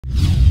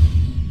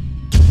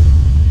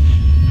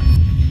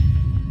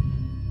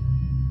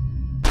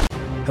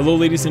Hello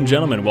ladies and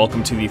gentlemen,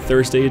 welcome to the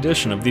Thursday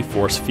edition of the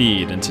Force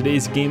Feed. In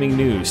today's gaming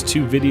news,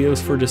 2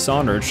 videos for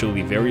Dishonored show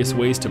the various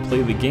ways to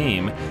play the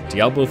game,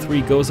 Diablo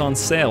 3 goes on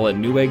sale at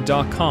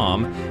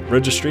Newegg.com,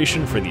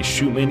 registration for the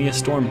ShootMania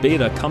Storm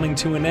Beta coming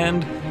to an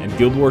end, and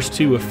Guild Wars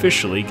 2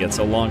 officially gets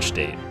a launch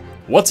date.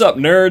 What's up,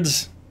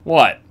 nerds?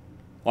 What?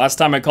 Last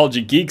time I called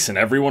you geeks and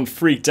everyone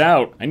freaked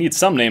out. I need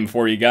some name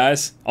for you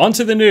guys. On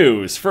to the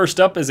news. First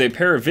up is a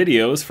pair of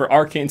videos for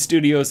Arcane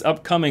Studios'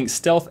 upcoming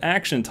stealth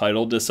action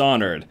title,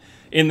 Dishonored.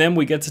 In them,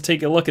 we get to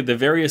take a look at the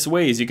various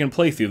ways you can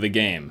play through the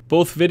game.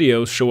 Both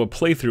videos show a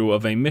playthrough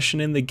of a mission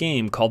in the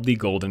game called the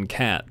Golden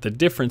Cat. The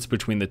difference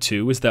between the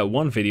two is that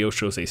one video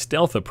shows a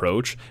stealth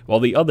approach, while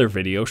the other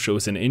video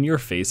shows an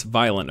in-your-face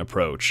violent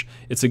approach.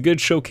 It's a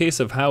good showcase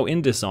of how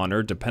in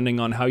Dishonored, depending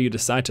on how you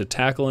decide to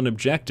tackle an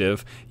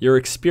objective, your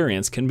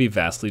experience can be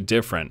vastly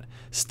different.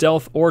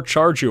 Stealth or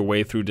charge your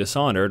way through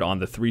Dishonored on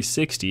the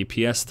 360,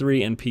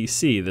 PS3, and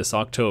PC this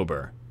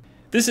October.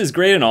 This is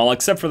great and all,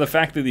 except for the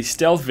fact that the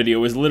stealth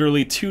video is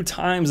literally 2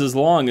 times as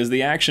long as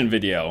the action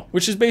video,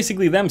 which is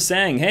basically them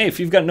saying, hey, if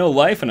you've got no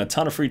life and a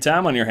ton of free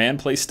time on your hand,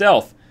 play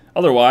stealth.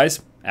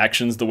 Otherwise,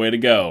 action's the way to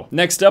go.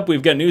 Next up,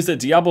 we've got news that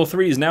Diablo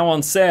 3 is now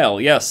on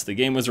sale. Yes, the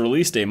game was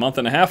released a month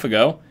and a half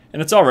ago,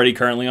 and it's already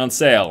currently on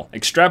sale.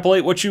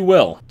 Extrapolate what you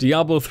will.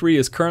 Diablo 3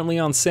 is currently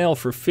on sale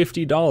for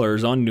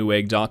 $50 on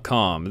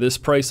Newegg.com. This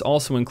price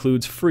also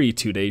includes free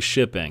 2-day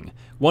shipping.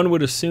 One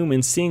would assume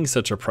in seeing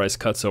such a price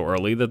cut so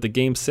early that the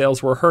game's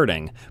sales were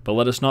hurting, but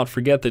let us not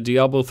forget that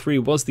Diablo 3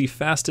 was the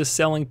fastest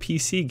selling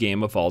PC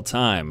game of all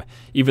time,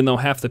 even though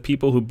half the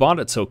people who bought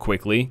it so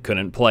quickly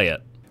couldn't play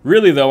it.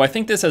 Really though, I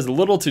think this has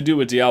little to do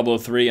with Diablo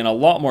 3 and a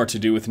lot more to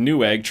do with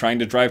Newegg trying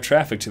to drive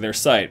traffic to their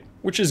site,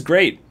 which is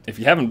great. If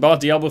you haven't bought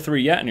Diablo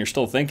 3 yet and you're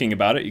still thinking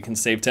about it, you can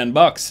save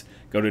 $10.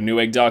 Go to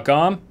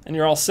Newegg.com and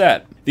you're all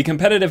set. The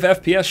competitive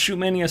FPS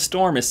ShootMania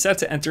Storm is set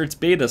to enter its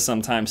beta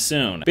sometime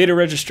soon. Beta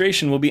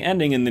registration will be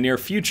ending in the near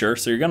future,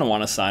 so you're going to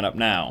want to sign up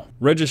now.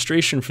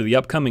 Registration for the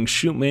upcoming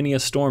ShootMania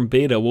Storm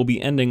Beta will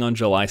be ending on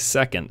July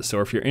 2nd,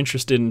 so if you're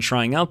interested in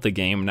trying out the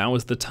game, now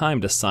is the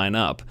time to sign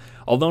up.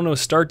 Although no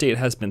start date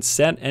has been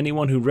set,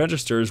 anyone who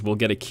registers will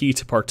get a key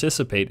to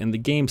participate in the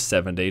game's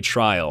 7-day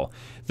trial.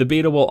 The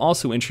beta will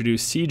also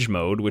introduce Siege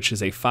Mode, which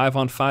is a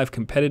 5-on-5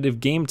 competitive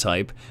game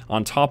type,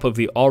 on top of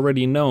the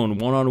already known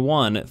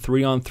 1-on-1,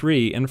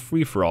 3-on-3, and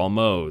free-for-all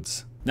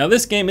modes. Now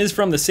this game is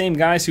from the same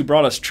guys who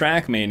brought us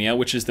TrackMania,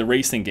 which is the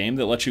racing game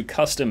that lets you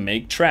custom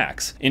make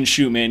tracks. In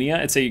ShootMania,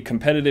 it's a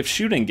competitive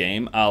shooting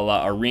game, a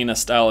la arena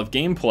style of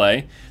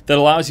gameplay, that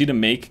allows you to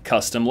make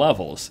custom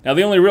levels. Now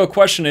the only real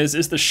question is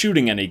the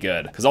shooting any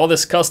good? Because all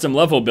this custom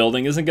level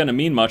building isn't going to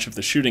mean much if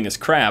the shooting is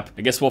crap.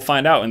 I guess we'll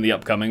find out in the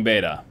upcoming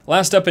beta.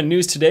 Last up in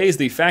news today is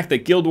the fact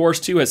that Guild Wars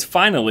 2 has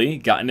finally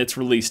gotten its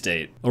release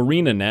date.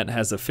 ArenaNet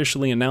has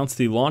officially announced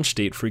the launch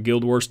date for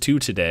Guild Wars 2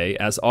 today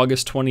as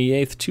August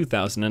 28th,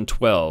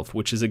 2012,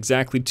 which is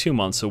exactly 2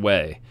 months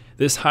away.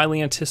 This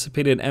highly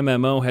anticipated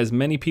MMO has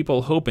many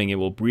people hoping it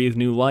will breathe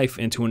new life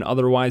into an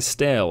otherwise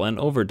stale and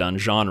overdone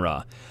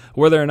genre.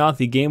 Whether or not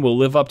the game will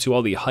live up to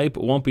all the hype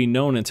won't be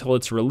known until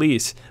its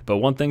release, but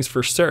one thing's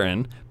for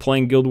certain,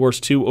 playing Guild Wars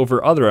 2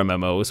 over other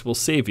MMOs will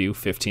save you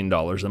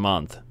 $15 a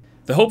month.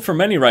 The hope for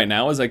many right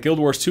now is that Guild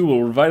Wars 2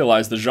 will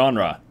revitalize the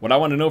genre. What I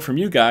want to know from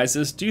you guys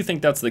is, do you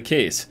think that's the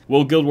case?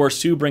 Will Guild Wars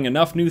 2 bring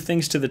enough new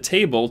things to the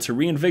table to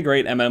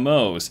reinvigorate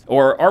MMOs?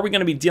 Or are we going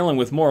to be dealing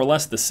with more or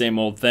less the same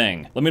old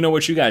thing? Let me know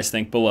what you guys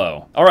think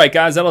below. Alright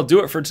guys, that'll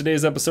do it for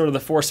today's episode of the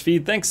Force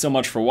Feed. Thanks so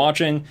much for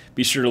watching.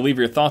 Be sure to leave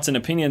your thoughts and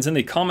opinions in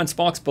the comments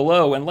box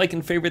below, and like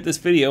and favorite this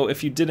video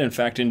if you did in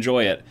fact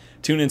enjoy it.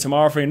 Tune in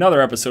tomorrow for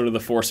another episode of the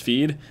Force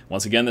Feed.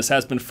 Once again, this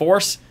has been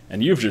Force,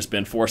 and you've just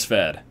been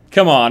force-fed.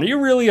 Come on, are you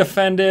really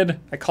offended?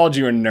 I called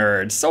you a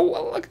nerd. So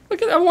look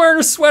at I'm wearing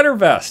a sweater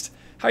vest.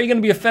 How are you going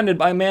to be offended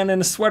by a man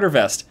in a sweater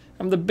vest?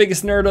 I'm the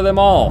biggest nerd of them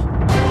all.